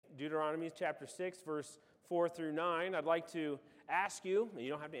Deuteronomy chapter 6, verse 4 through 9. I'd like to ask you, and you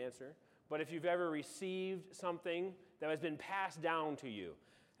don't have to answer, but if you've ever received something that has been passed down to you.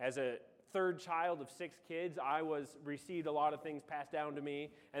 As a third child of 6 kids, I received a lot of things passed down to me,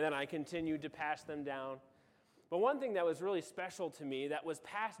 and then I continued to pass them down. But one thing that was really special to me that was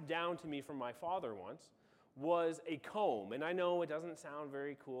passed down to me from my father once was a comb. And I know it doesn't sound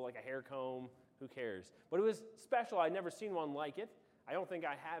very cool, like a hair comb, who cares? But it was special. I'd never seen one like it. I don't think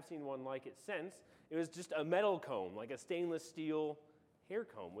I have seen one like it since. It was just a metal comb, like a stainless steel hair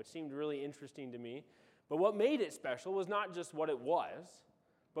comb, which seemed really interesting to me. But what made it special was not just what it was,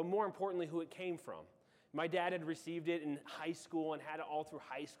 but more importantly, who it came from. My dad had received it in high school and had it all through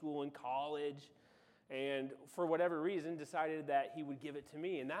high school and college, and for whatever reason decided that he would give it to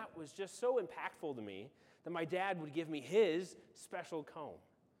me. And that was just so impactful to me that my dad would give me his special comb.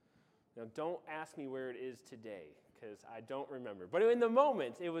 Now, don't ask me where it is today, because I don't remember. But in the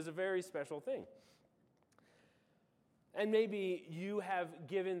moment, it was a very special thing. And maybe you have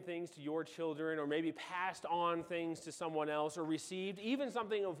given things to your children, or maybe passed on things to someone else, or received even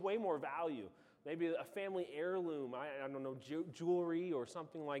something of way more value. Maybe a family heirloom, I don't know, jewelry or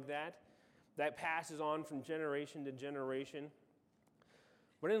something like that passes on from generation to generation.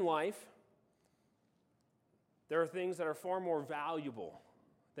 But in life, there are things that are far more valuable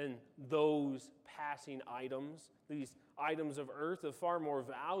than those passing items. These items of earth of far more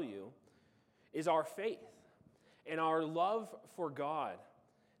value is our faith and our love for God.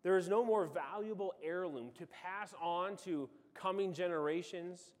 There is no more valuable heirloom to pass on to coming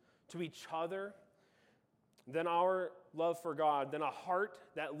generations, to each other, than our love for God, than a heart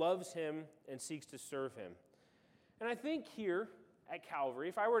that loves Him and seeks to serve Him. And I think here at Calvary,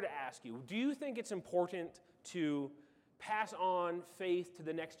 if I were to ask you, do you think it's important to pass on faith to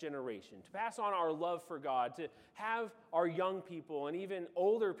the next generation, to pass on our love for God, to have our young people and even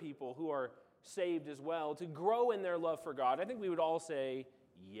older people who are saved as well, to grow in their love for God? I think we would all say,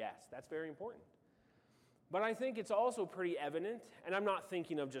 yes, that's very important. But I think it's also pretty evident, and I'm not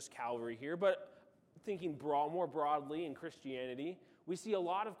thinking of just Calvary here, but thinking more broadly in Christianity, we see a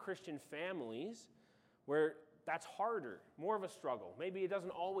lot of Christian families where that's harder, more of a struggle. Maybe it doesn't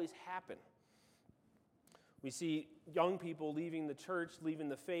always happen. We see young people leaving the church, leaving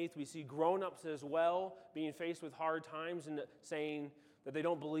the faith. We see grown-ups as well being faced with hard times and saying that they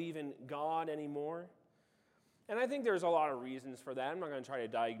don't believe in God anymore. And I think there's a lot of reasons for that. I'm not going to try to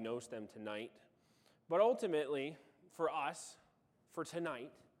diagnose them tonight. But ultimately, for us, for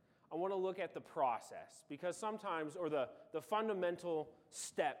tonight, I want to look at the process, because sometimes, or the fundamental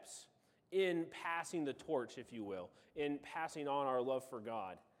steps in passing the torch, if you will, in passing on our love for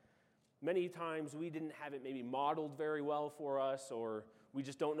God. Many times we didn't have it maybe modeled very well for us, or we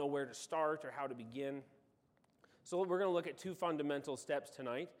just don't know where to start or how to begin. So we're going to look at 2 fundamental steps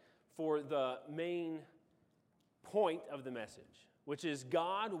tonight for the main point of the message, which is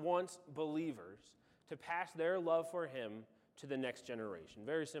God wants believers to pass their love for Him to the next generation.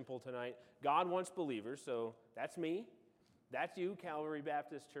 Very simple tonight. God wants believers, so that's me, that's you, Calvary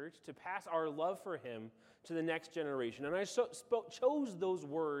Baptist Church, to pass our love for Him to the next generation. And I chose those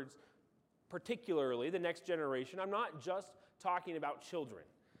words particularly, the next generation. I'm not just talking about children.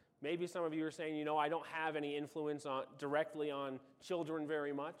 Maybe some of you are saying, I don't have any influence directly on children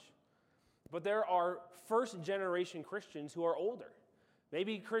very much. But there are first-generation Christians who are older.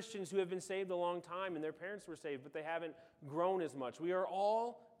 Maybe Christians who have been saved a long time and their parents were saved, but they haven't grown as much. We are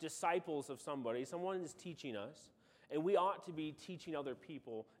all disciples of somebody. Someone is teaching us, and we ought to be teaching other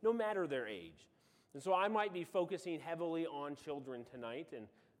people, no matter their age. And so I might be focusing heavily on children tonight and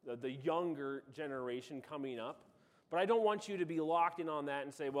the younger generation coming up, but I don't want you to be locked in on that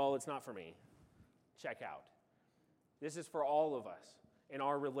and say, well, it's not for me. Check out. This is for all of us in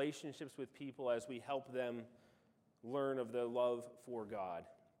our relationships with people as we help them learn of the love for God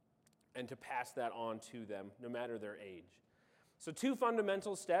and to pass that on to them, no matter their age. So 2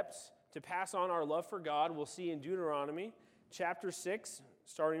 fundamental steps to pass on our love for God we'll see in Deuteronomy chapter 6,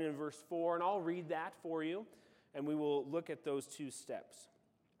 starting in verse 4, and I'll read that for you, and we will look at those 2 steps.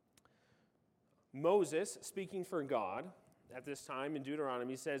 Moses, speaking for God at this time in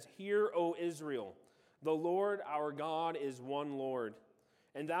Deuteronomy, says, "Hear, O Israel, the Lord our God is one Lord,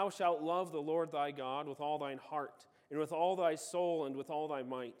 and thou shalt love the Lord thy God with all thine heart, and with all thy soul, and with all thy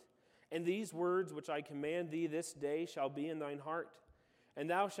might. And these words which I command thee this day shall be in thine heart, and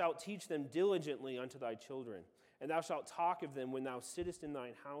thou shalt teach them diligently unto thy children. And thou shalt talk of them when thou sittest in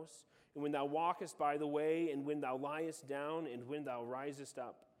thine house, and when thou walkest by the way, and when thou liest down, and when thou risest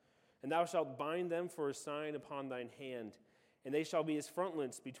up. And thou shalt bind them for a sign upon thine hand, and they shall be as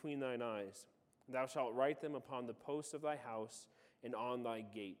frontlets between thine eyes. And thou shalt write them upon the posts of thy house and on thy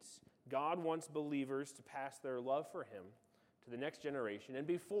gates. God wants believers to pass their love for him to the next generation. And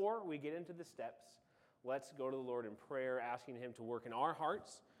before we get into the steps, let's go to the Lord in prayer, asking him to work in our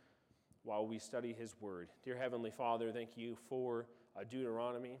hearts while we study his word. Dear Heavenly Father, thank you for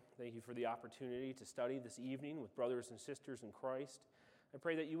Deuteronomy. Thank you for the opportunity to study this evening with brothers and sisters in Christ. I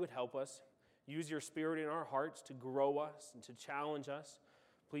pray that you would help us. Use your Spirit in our hearts to grow us and to challenge us.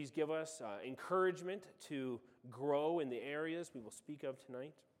 Please give us encouragement to grow in the areas we will speak of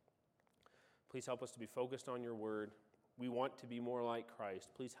tonight. Please help us to be focused on your word. We want to be more like Christ.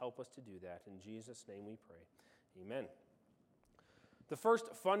 Please help us to do that. In Jesus' name we pray. Amen. The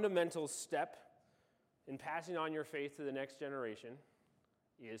first fundamental step in passing on your faith to the next generation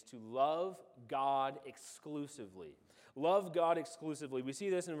is to love God exclusively. Love God exclusively. We see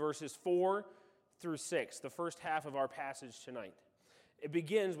this in verses 4 through 6, the first half of our passage tonight. It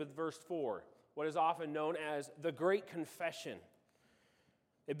begins with verse 4, what is often known as the Great Confession.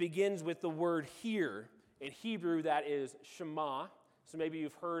 It begins with the word hear. In Hebrew, that is Shema. So maybe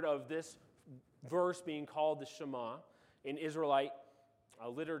you've heard of this verse being called the Shema in Israelite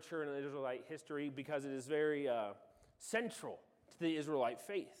literature and Israelite history because it is very central to the Israelite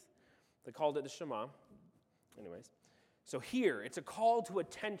faith. They called it the Shema. Anyways, so here, it's a call to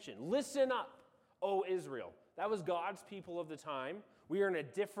attention. Listen up, O Israel. That was God's people of the time. We are in a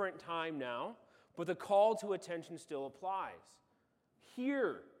different time now, but the call to attention still applies.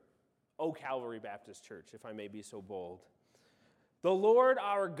 Hear, O Calvary Baptist Church, if I may be so bold. The Lord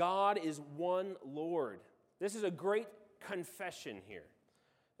our God is one Lord. This is a great confession here,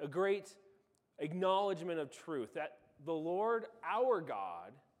 a great acknowledgement of truth that the Lord our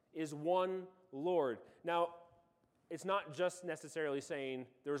God is one Lord. Now, it's not just necessarily saying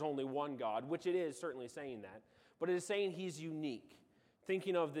there's only one God, which it is certainly saying that, but it is saying he's unique.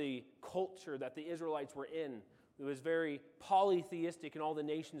 Thinking of the culture that the Israelites were in, it was very polytheistic in all the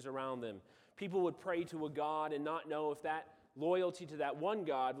nations around them. People would pray to a God and not know if that loyalty to that one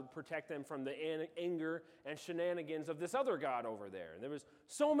God would protect them from the anger and shenanigans of this other God over there. And there was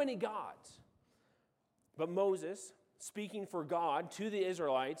so many gods. But Moses, speaking for God to the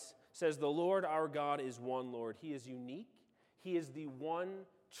Israelites, says, the Lord our God is one Lord. He is unique. He is the one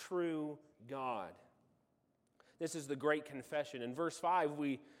true God. This is the great confession. In verse 5,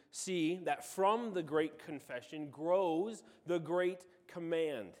 we see that from the great confession grows the great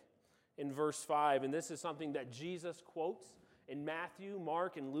command. In verse 5, and this is something that Jesus quotes in Matthew,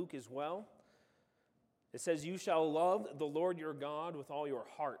 Mark, and Luke as well. It says, you shall love the Lord your God with all your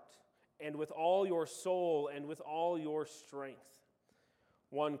heart, and with all your soul, and with all your strength.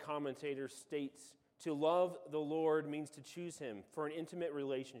 One commentator states, to love the Lord means to choose him for an intimate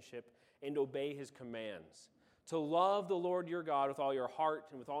relationship and obey his commands. To love the Lord your God with all your heart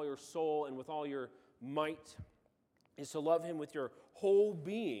and with all your soul and with all your might is to love him with your whole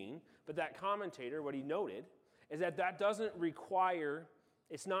being. But that commentator, what he noted, is that that doesn't require,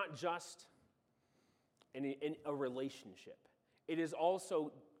 it's not just in a relationship. It is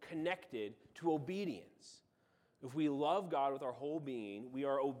also connected to obedience. If we love God with our whole being, we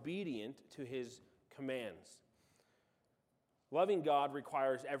are obedient to his commands. Loving God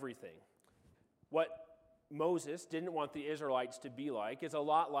requires everything. What Moses didn't want the Israelites to be like is a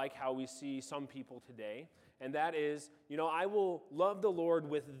lot like how we see some people today. And that is, I will love the Lord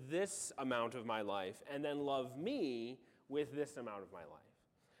with this amount of my life and then love me with this amount of my life.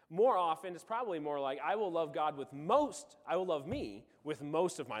 More often, it's probably more like I will love me with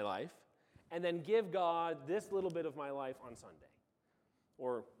most of my life and then give God this little bit of my life on Sunday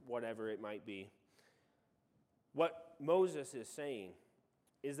or whatever it might be. What Moses is saying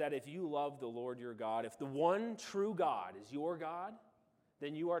is that if you love the Lord your God, if the one true God is your God,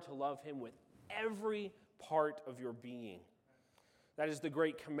 then you are to love him with every part of your being. That is the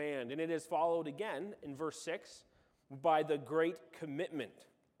great command. And it is followed again in verse 6 by the great commitment.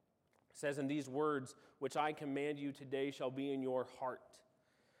 It says, in these words, which I command you today shall be in your heart.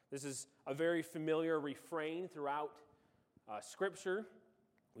 This is a very familiar refrain throughout Scripture.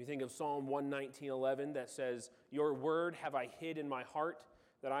 We think of Psalm 119:11 that says, your word have I hid in my heart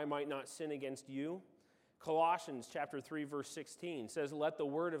that I might not sin against you. Colossians chapter 3, verse 16 says, let the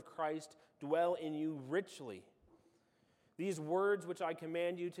word of Christ dwell in you richly. These words which I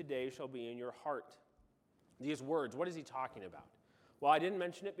command you today shall be in your heart. These words, what is he talking about? Well, I didn't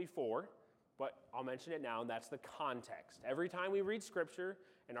mention it before, but I'll mention it now, and that's the context. Every time we read Scripture,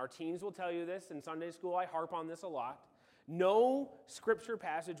 and our teens will tell you this, in Sunday school I harp on this a lot, no Scripture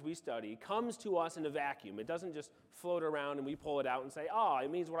passage we study comes to us in a vacuum. It doesn't just float around and we pull it out and say,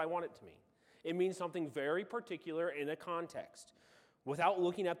 it means what I want it to mean. It means something very particular in a context. Without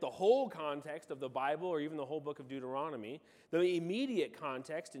looking at the whole context of the Bible or even the whole book of Deuteronomy, the immediate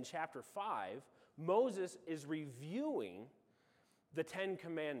context in chapter 5, Moses is reviewing the 10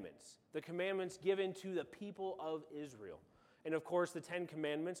 Commandments, the commandments given to the people of Israel. And of course, the 10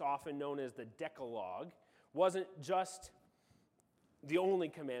 Commandments, often known as the Decalogue, wasn't just the only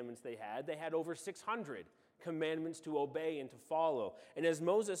commandments they had. They had over 600 commandments to obey and to follow. And as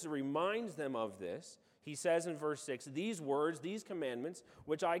Moses reminds them of this, he says in verse 6, "These words, these commandments,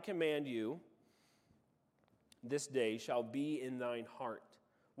 which I command you this day shall be in thine heart."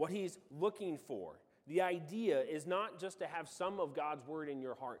 What he's looking for, the idea is not just to have some of God's word in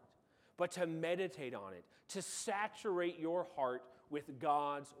your heart, but to meditate on it, to saturate your heart with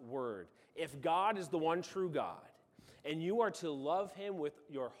God's word. If God is the one true God, and you are to love him with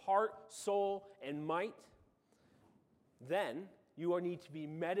your heart, soul, and might, then you need to be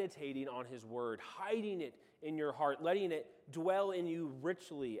meditating on his word, hiding it in your heart, letting it dwell in you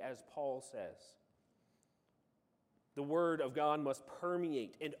richly, as Paul says. The word of God must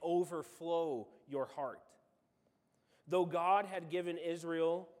permeate and overflow your heart. Though God had given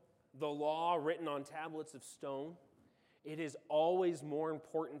Israel the law written on tablets of stone, it is always more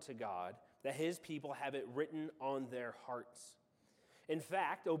important to God that his people have it written on their hearts. In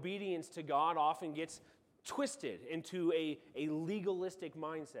fact, obedience to God often gets twisted into a legalistic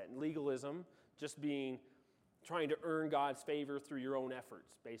mindset. And legalism just being trying to earn God's favor through your own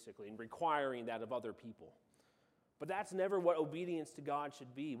efforts, basically, and requiring that of other people. But that's never what obedience to God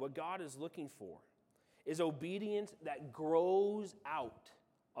should be. What God is looking for is obedience that grows out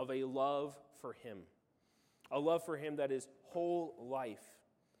of a love for him, a love for him that is whole life.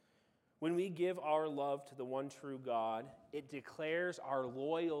 When we give our love to the one true God, it declares our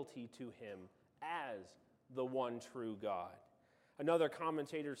loyalty to him as the one true God. Another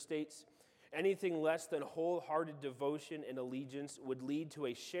commentator states, anything less than wholehearted devotion and allegiance would lead to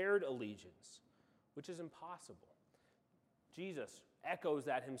a shared allegiance, which is impossible. Jesus echoes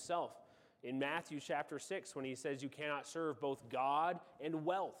that himself in Matthew chapter 6 when he says you cannot serve both God and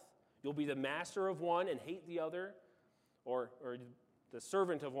wealth. You'll be the master of one and hate the other, or the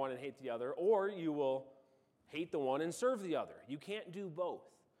servant of one and hate the other, or you will hate the one and serve the other. You can't do both.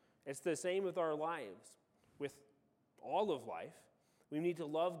 It's the same with our lives. With all of life, we need to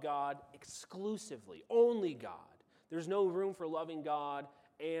love God exclusively, only God. There's no room for loving God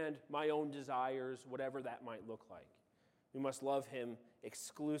and my own desires, whatever that might look like. We must love him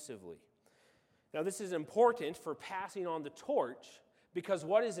exclusively. Now, this is important for passing on the torch because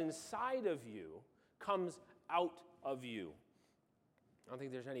what is inside of you comes out of you. I don't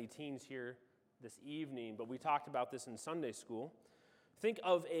think there's any teens here this evening, but we talked about this in Sunday school. Think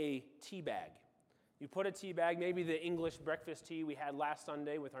of a tea bag. You put a tea bag, maybe the English breakfast tea we had last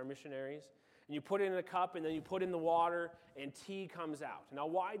Sunday with our missionaries, and you put it in a cup, and then you put in the water, and tea comes out. Now,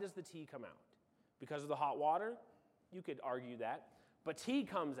 why does the tea come out? Because of the hot water? You could argue that. But tea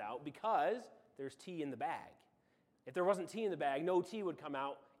comes out because there's tea in the bag. If there wasn't tea in the bag, no tea would come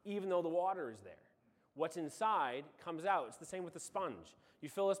out, even though the water is there. What's inside comes out. It's the same with a sponge. You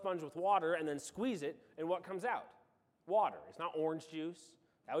fill a sponge with water and then squeeze it, and what comes out? Water. It's not orange juice.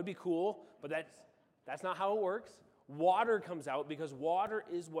 That would be cool, but that's not how it works. Water comes out because water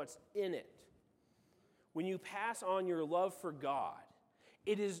is what's in it. When you pass on your love for God,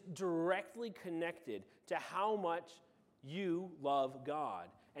 it is directly connected to how much you love God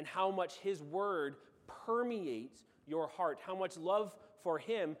and how much his word permeates your heart, how much love for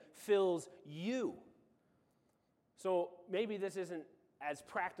him fills you. So maybe this isn't as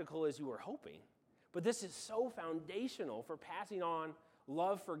practical as you were hoping, but this is so foundational for passing on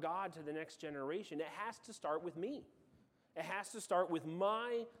love for God to the next generation. It has to start with me. It has to start with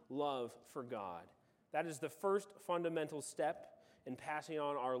my love for God. That is the first fundamental step in passing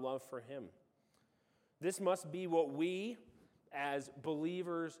on our love for him. This must be what we as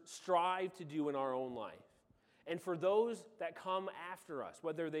believers strive to do in our own life. And for those that come after us,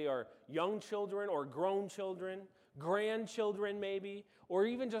 whether they are young children or grown children, grandchildren maybe, or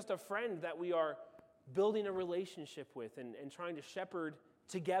even just a friend that we are building a relationship with and trying to shepherd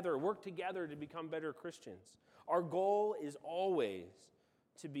together, work together to become better Christians. Our goal is always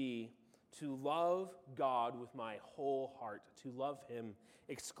to love God with my whole heart, to love him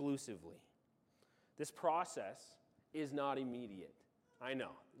exclusively. This process is not immediate. I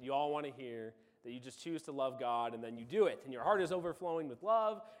know. You all want to hear that you just choose to love God and then you do it and your heart is overflowing with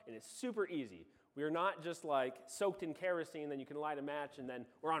love and it's super easy. We are not just like soaked in kerosene, then you can light a match and then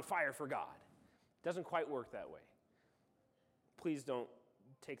we're on fire for God. It doesn't quite work that way. Please don't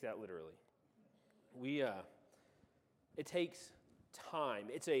take that literally. It takes time.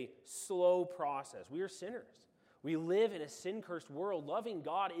 It's a slow process. We are sinners. We live in a sin-cursed world. Loving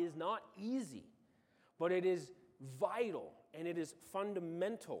God is not easy, but it is vital and it is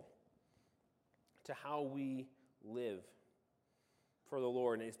fundamental to how we live for the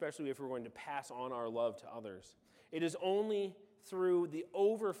Lord, and especially if we're going to pass on our love to others. It is only through the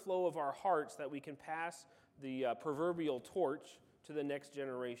overflow of our hearts that we can pass the proverbial torch to the next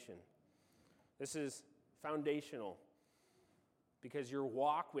generation. This is foundational because your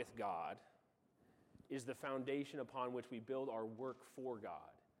walk with God is the foundation upon which we build our work for God.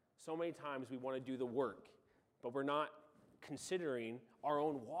 So many times we want to do the work, but we're not considering our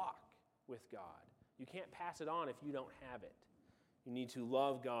own walk with God. You can't pass it on if you don't have it. You need to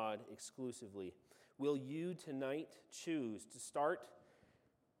love God exclusively. Will you tonight choose to start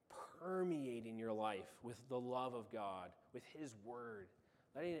permeating your life with the love of God, with His Word,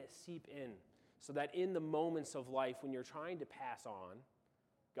 letting it seep in, so that in the moments of life when you're trying to pass on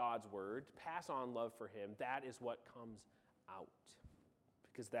God's Word, pass on love for Him, that is what comes out,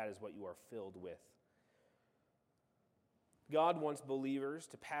 because that is what you are filled with. God wants believers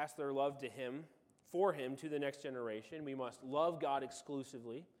to pass their love to Him, for Him, to the next generation. We must love God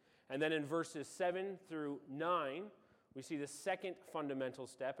exclusively. And then in verses 7 through 9, we see the second fundamental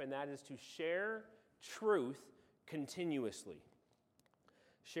step, and that is to share truth continuously.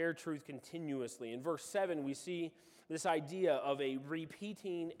 Share truth continuously. In verse 7, we see this idea of a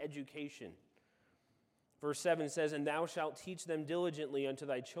repeating education. Verse 7 says, "And thou shalt teach them diligently unto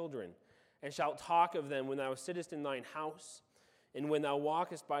thy children, and shalt talk of them when thou sittest in thine house, and when thou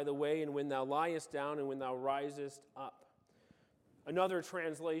walkest by the way, and when thou liest down, and when thou risest up." Another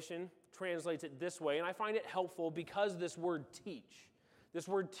translation translates it this way, and I find it helpful because this word teach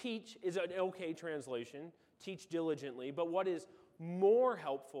is an okay translation, teach diligently, but what is more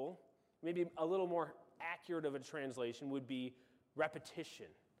helpful, maybe a little more accurate of a translation, would be repetition.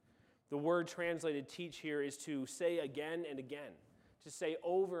 The word translated teach here is to say again and again, to say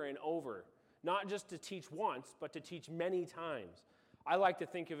over and over, not just to teach once, but to teach many times. I like to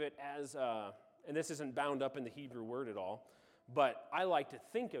think of it as, and this isn't bound up in the Hebrew word at all, but I like to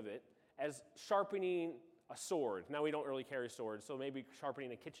think of it as sharpening a sword. Now, we don't really carry swords, so maybe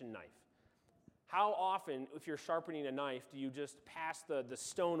sharpening a kitchen knife. How often, if you're sharpening a knife, do you just pass the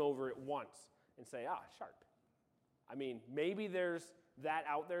stone over it once and say, sharp? I mean, maybe there's that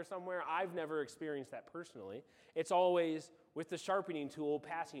out there somewhere. I've never experienced that personally. It's always with the sharpening tool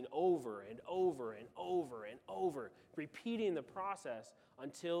passing over and over and over and over, repeating the process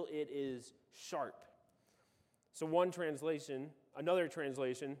until it is sharp. So another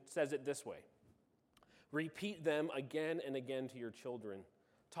translation says it this way: repeat them again and again to your children.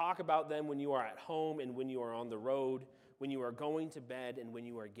 Talk about them when you are at home and when you are on the road, when you are going to bed and when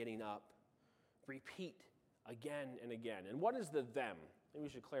you are getting up. Repeat again and again. And what is the them? Maybe we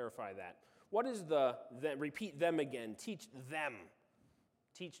should clarify that. What is the them? Repeat them again. Teach them.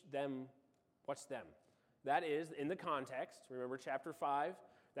 Teach them. What's them? That is, in the context, remember chapter 5,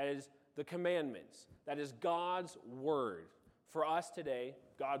 that is the commandments. That is God's word. For us today,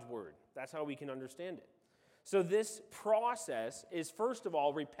 God's word. That's how we can understand it. So this process is, first of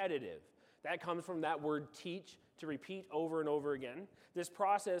all, repetitive. That comes from that word teach, to repeat over and over again. This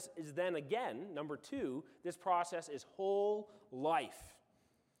process is then again, number 2, this process is whole life.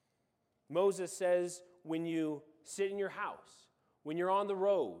 Moses says when you sit in your house, when you're on the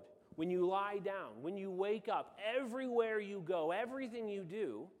road, when you lie down, when you wake up, everywhere you go, everything you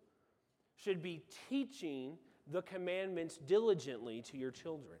do should be teaching the commandments diligently to your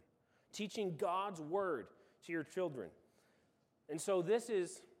children. Teaching God's word to your children. And so this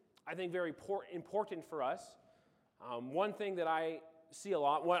is, I think, very important for us. One thing that I see a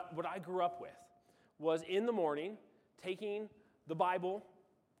lot, what I grew up with, was in the morning taking the Bible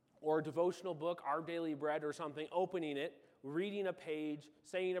or a devotional book, Our Daily Bread or something, opening it, reading a page,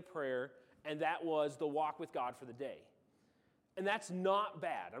 saying a prayer, and that was the walk with God for the day. And that's not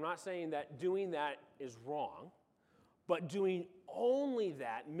bad. I'm not saying that doing that is wrong, but doing only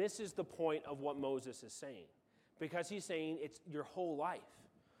that misses the point of what Moses is saying, because he's saying it's your whole life.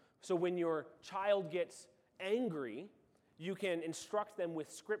 So when your child gets angry, you can instruct them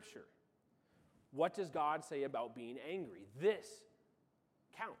with Scripture. What does God say about being angry? This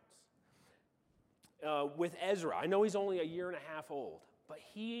counts. With Ezra, I know he's only a year and a half old, but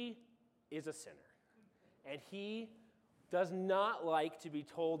he is a sinner. And he does not like to be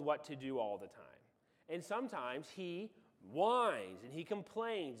told what to do all the time. And sometimes he whines and he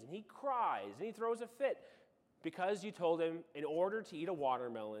complains and he cries and he throws a fit because you told him in order to eat a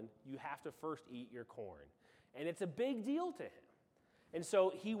watermelon, you have to first eat your corn. And it's a big deal to him. And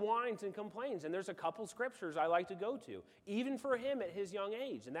so he whines and complains. And there's a couple scriptures I like to go to, even for him at his young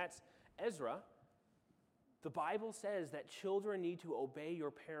age. And that's Ezra The Bible says that children need to obey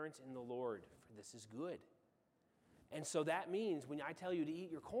your parents in the Lord, for this is good. And so that means when I tell you to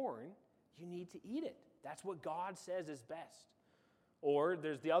eat your corn, you need to eat it. That's what God says is best. Or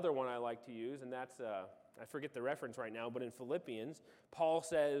there's the other one I like to use, and that's, I forget the reference right now, but in Philippians, Paul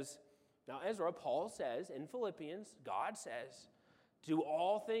says, Paul says in Philippians, God says, do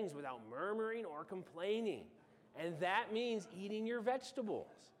all things without murmuring or complaining. And that means eating your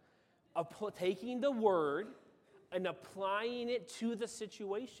vegetables. Taking the word and applying it to the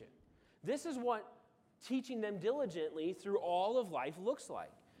situation. This is what teaching them diligently through all of life looks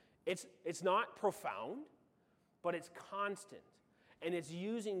like. It's not profound, but it's constant. And it's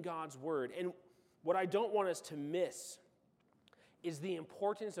using God's word. And what I don't want us to miss is the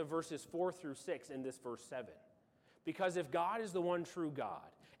importance of verses 4 through 6 in this verse 7. Because if God is the one true God,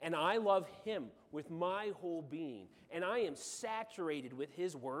 and I love him with my whole being, and I am saturated with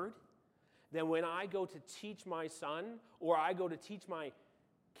his word, then when I go to teach my son, or I go to teach my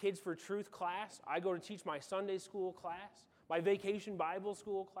Kids for Truth class, I go to teach my Sunday school class, my vacation Bible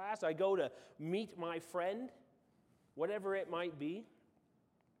school class, I go to meet my friend, whatever it might be,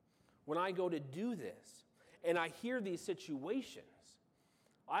 when I go to do this, and I hear these situations,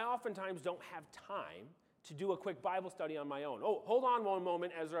 I oftentimes don't have time to do a quick Bible study on my own. Oh, hold on one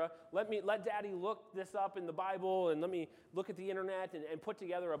moment, Ezra. Let Daddy look this up in the Bible, and let me look at the internet and put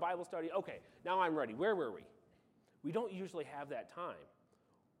together a Bible study. Okay, now I'm ready. Where were we? We don't usually have that time.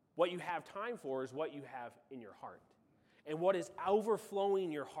 What you have time for is what you have in your heart. And what is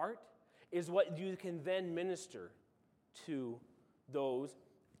overflowing your heart is what you can then minister to those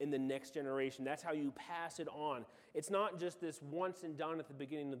in the next generation. That's how you pass it on. It's not just this once and done at the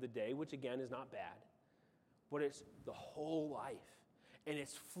beginning of the day, which again is not bad, but it's the whole life. And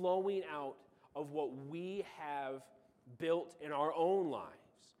it's flowing out of what we have built in our own lives.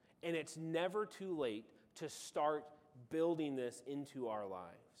 And it's never too late to start building this into our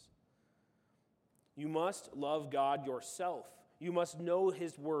lives. You must love God yourself. You must know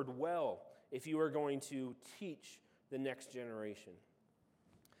his word well if you are going to teach the next generation.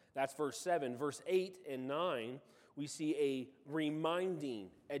 That's verse 7. Verse 8 and 9, we see a reminding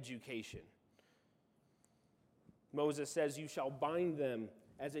education. Moses says, you shall bind them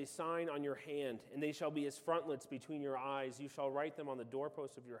as a sign on your hand, and they shall be as frontlets between your eyes. You shall write them on the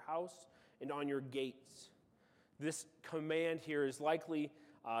doorposts of your house and on your gates. This command here is likely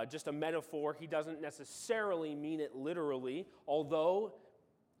just a metaphor. He doesn't necessarily mean it literally, although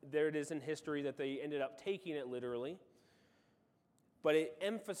there it is in history that they ended up taking it literally. But it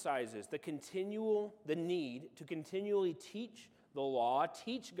emphasizes the need to continually teach the law,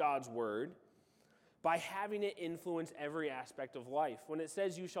 teach God's word, by having it influence every aspect of life. When it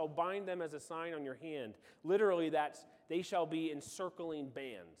says you shall bind them as a sign on your hand, literally that's they shall be encircling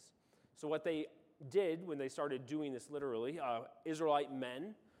bands. So what they did when they started doing this literally, Israelite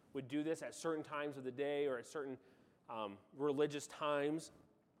men would do this at certain times of the day or at certain religious times,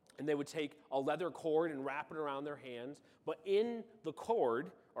 and they would take a leather cord and wrap it around their hands, but in the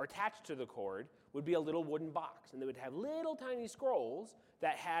cord, or attached to the cord, would be a little wooden box, and they would have little tiny scrolls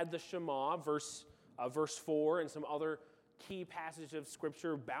that had the Shema, verse 4, and some other key passages of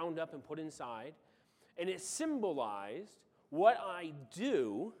Scripture bound up and put inside, and it symbolized what I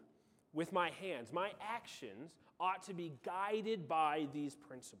do with my hands. My actions ought to be guided by these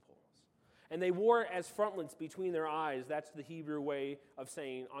principles. And they wore it as frontlets between their eyes. That's the Hebrew way of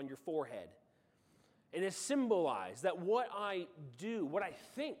saying on your forehead. And it symbolized that what I do, what I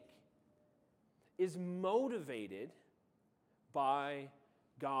think, is motivated by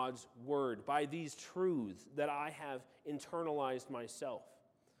God's word, by these truths that I have internalized myself.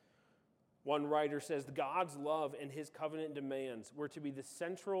 One writer says, God's love and his covenant demands were to be the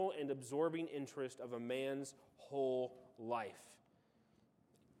central and absorbing interest of a man's whole life.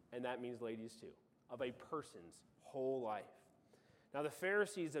 And that means ladies too, of a person's whole life. Now the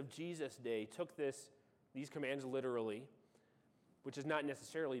Pharisees of Jesus' day took these commands literally, which is not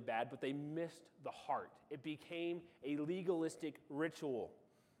necessarily bad, but they missed the heart. It became a legalistic ritual.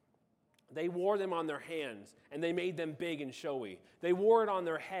 They wore them on their hands, and they made them big and showy. They wore it on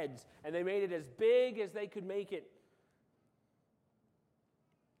their heads, and they made it as big as they could make it.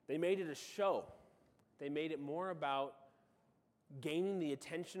 They made it a show. They made it more about gaining the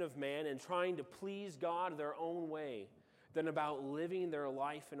attention of man and trying to please God their own way than about living their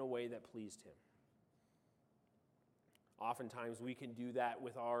life in a way that pleased him. Oftentimes we can do that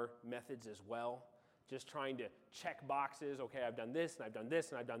with our methods as well. Just trying to check boxes. Okay, I've done this, and I've done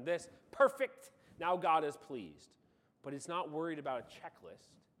this, and I've done this. Perfect. Now God is pleased. But he's not worried about a checklist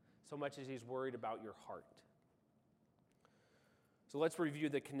so much as he's worried about your heart. So let's review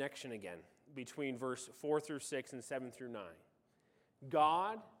the connection again between verse 4 through 6 and 7 through 9.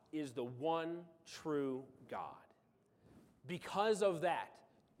 God is the one true God. Because of that,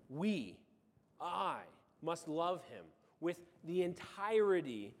 I must love him with the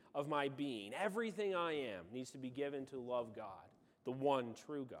entirety of my being. Everything I am needs to be given to love God, the one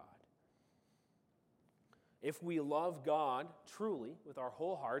true God. If we love God truly with our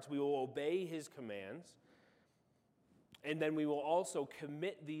whole hearts, we will obey his commands, and then we will also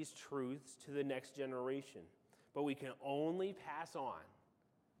commit these truths to the next generation. But we can only pass on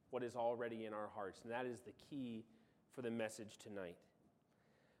what is already in our hearts, and that is the key for the message tonight.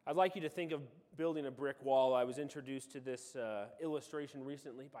 I'd like you to think of building a brick wall. I was introduced to this illustration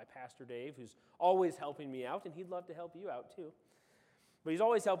recently by Pastor Dave, who's always helping me out, and he'd love to help you out too. But he's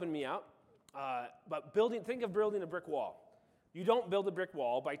always helping me out. But think of building a brick wall. You don't build a brick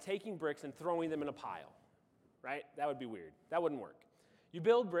wall by taking bricks and throwing them in a pile, right? That would be weird. That wouldn't work. You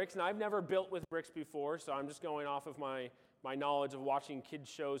build bricks, and I've never built with bricks before, so I'm just going off of my knowledge of watching kids'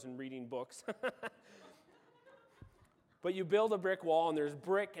 shows and reading books. But you build a brick wall, and there's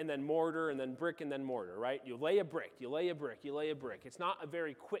brick and then mortar and then brick and then mortar, right? You lay a brick, you lay a brick, you lay a brick. It's not a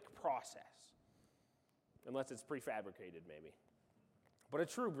very quick process, unless it's prefabricated maybe. But a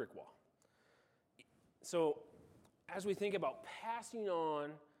true brick wall. So as we think about passing on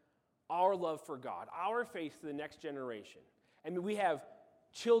our love for God, our faith to the next generation, I mean, we have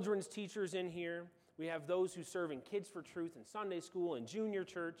children's teachers in here. We have those who serve in Kids for Truth in Sunday school, in junior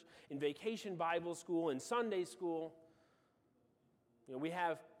church, in Vacation Bible School, in Sunday school. You know, we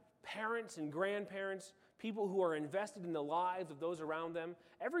have parents and grandparents, people who are invested in the lives of those around them.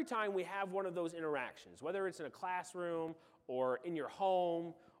 Every time we have one of those interactions, whether it's in a classroom or in your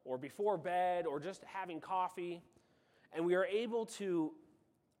home or before bed or just having coffee, and we are able to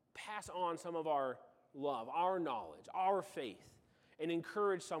pass on some of our love, our knowledge, our faith, and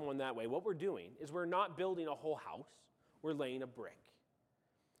encourage someone that way, what we're doing is we're not building a whole house, we're laying a brick.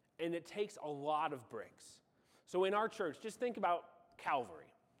 And it takes a lot of bricks. So in our church, just think about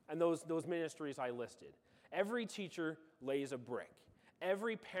Calvary and those ministries I listed. Every teacher lays a brick.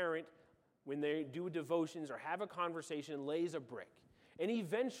 Every parent, when they do devotions or have a conversation, lays a brick. And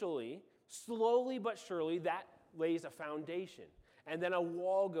eventually, slowly but surely, that lays a foundation. And then a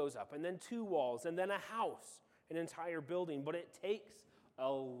wall goes up, and then two walls, and then a house, an entire building. But it takes a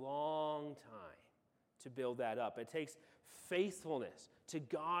long time to build that up. It takes faithfulness to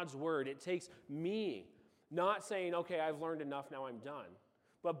God's word. It takes me not saying, okay, I've learned enough, now I'm done,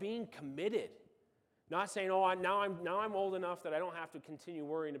 but being committed. Not saying, now I'm old enough that I don't have to continue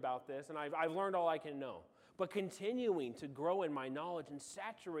worrying about this, and I've learned all I can know. But continuing to grow in my knowledge and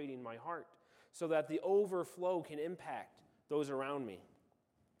saturating my heart so that the overflow can impact those around me.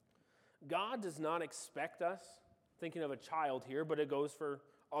 God does not expect us, thinking of a child here, but it goes for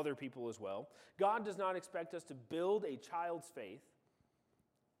other people as well. God does not expect us to build a child's faith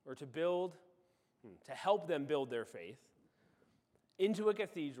or to help them build their faith into a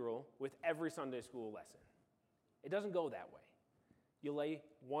cathedral with every Sunday school lesson. It doesn't go that way. You lay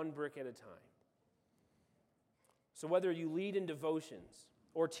one brick at a time. So whether you lead in devotions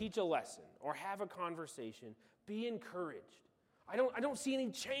or teach a lesson or have a conversation, be encouraged. I don't see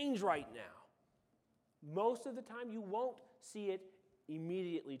any change right now. Most of the time you won't see it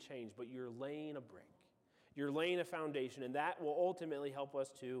immediately change, but you're laying a brick. You're laying a foundation, and that will ultimately help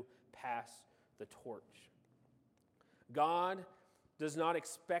us to pass the torch. God does not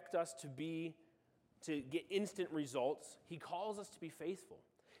expect us to get instant results. He calls us to be faithful.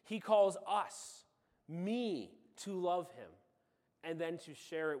 He calls us, me, to love him, and then to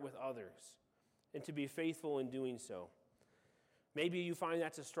share it with others, and to be faithful in doing so. Maybe you find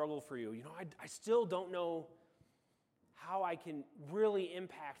that's a struggle for you. You know, I still don't know how I can really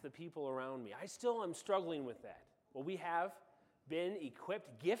impact the people around me. I still am struggling with that. Well, we have been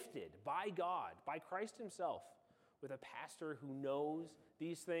equipped, gifted by God, by Christ himself, with a pastor who knows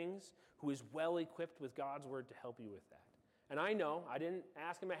these things, who is well equipped with God's word to help you with that. And I know, I didn't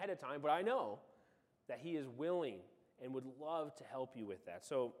ask him ahead of time, but I know that he is willing and would love to help you with that.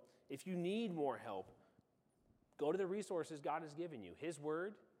 So if you need more help, go to the resources God has given you. His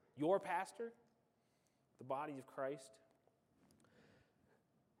word, your pastor, the body of Christ.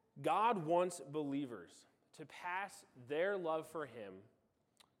 God wants believers to pass their love for him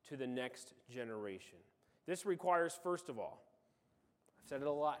to the next generation. This requires, first of all, I've said it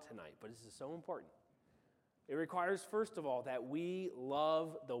a lot tonight, but this is so important. It requires, first of all, that we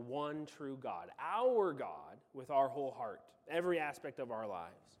love the one true God, our God, with our whole heart, every aspect of our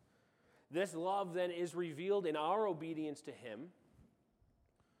lives. This love then is revealed in our obedience to him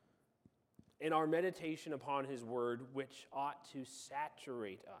and our meditation upon his word, which ought to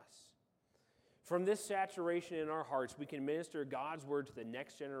saturate us. From this saturation in our hearts, we can minister God's word to the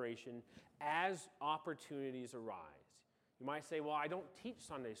next generation as opportunities arise. You might say, well, I don't teach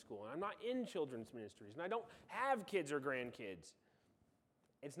Sunday school, and I'm not in children's ministries, and I don't have kids or grandkids.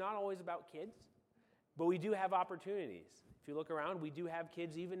 It's not always about kids, but we do have opportunities. If you look around, we do have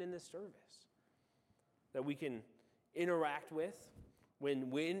kids even in this service that we can interact with.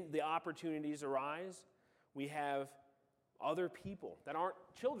 When the opportunities arise, we have other people that aren't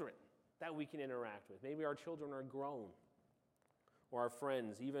children that we can interact with. Maybe our children are grown, or our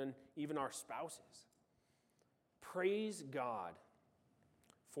friends, even our spouses. Praise God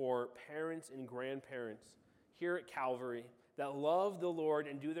for parents and grandparents here at Calvary that love the Lord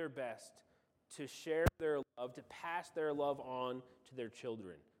and do their best to share their love, to pass their love on to their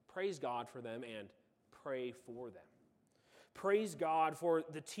children. Praise God for them and pray for them. Praise God for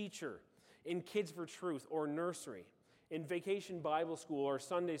the teacher in Kids for Truth or nursery, in Vacation Bible School or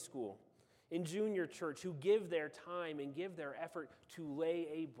Sunday school, in junior church, who give their time and give their effort to lay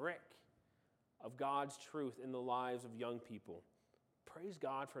a brick of God's truth in the lives of young people. Praise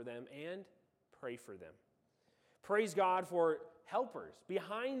God for them and pray for them. Praise God for helpers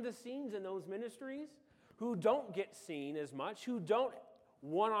behind the scenes in those ministries who don't get seen as much, who don't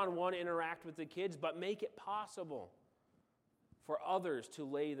one-on-one interact with the kids, but make it possible for others to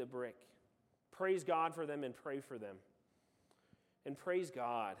lay the brick. Praise God for them and pray for them. And praise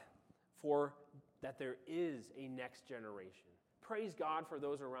God for that there is a next generation. Praise God for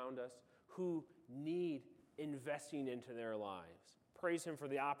those around us who need investing into their lives. Praise him for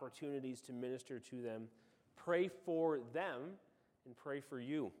the opportunities to minister to them. Pray for them and pray for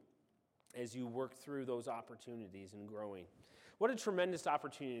you as you work through those opportunities and growing. What a tremendous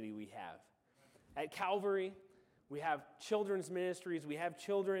opportunity we have. At Calvary, we have children's ministries, we have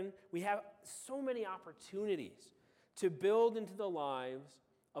children, we have so many opportunities to build into the lives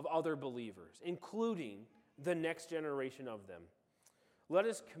of other believers, including the next generation of them. Let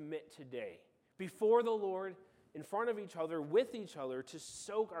us commit today, before the Lord, in front of each other, with each other, to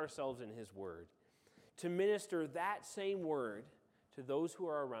soak ourselves in his word, to minister that same word to those who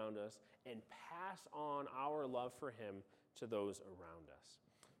are around us, and pass on our love for him to those around us.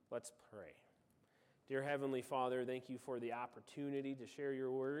 Let's pray. Dear Heavenly Father, thank you for the opportunity to share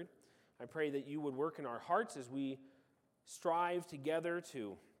your word. I pray that you would work in our hearts as we strive together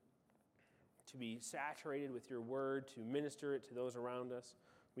to be saturated with your word, to minister it to those around us.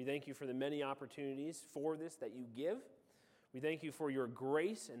 We thank you for the many opportunities for this that you give. We thank you for your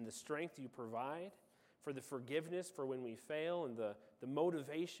grace and the strength you provide, for the forgiveness for when we fail, and the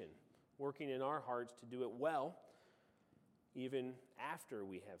motivation working in our hearts to do it well, even after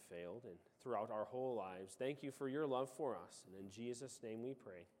we have failed and throughout our whole lives. Thank you for your love for us. And in Jesus' name we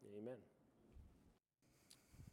pray. Amen.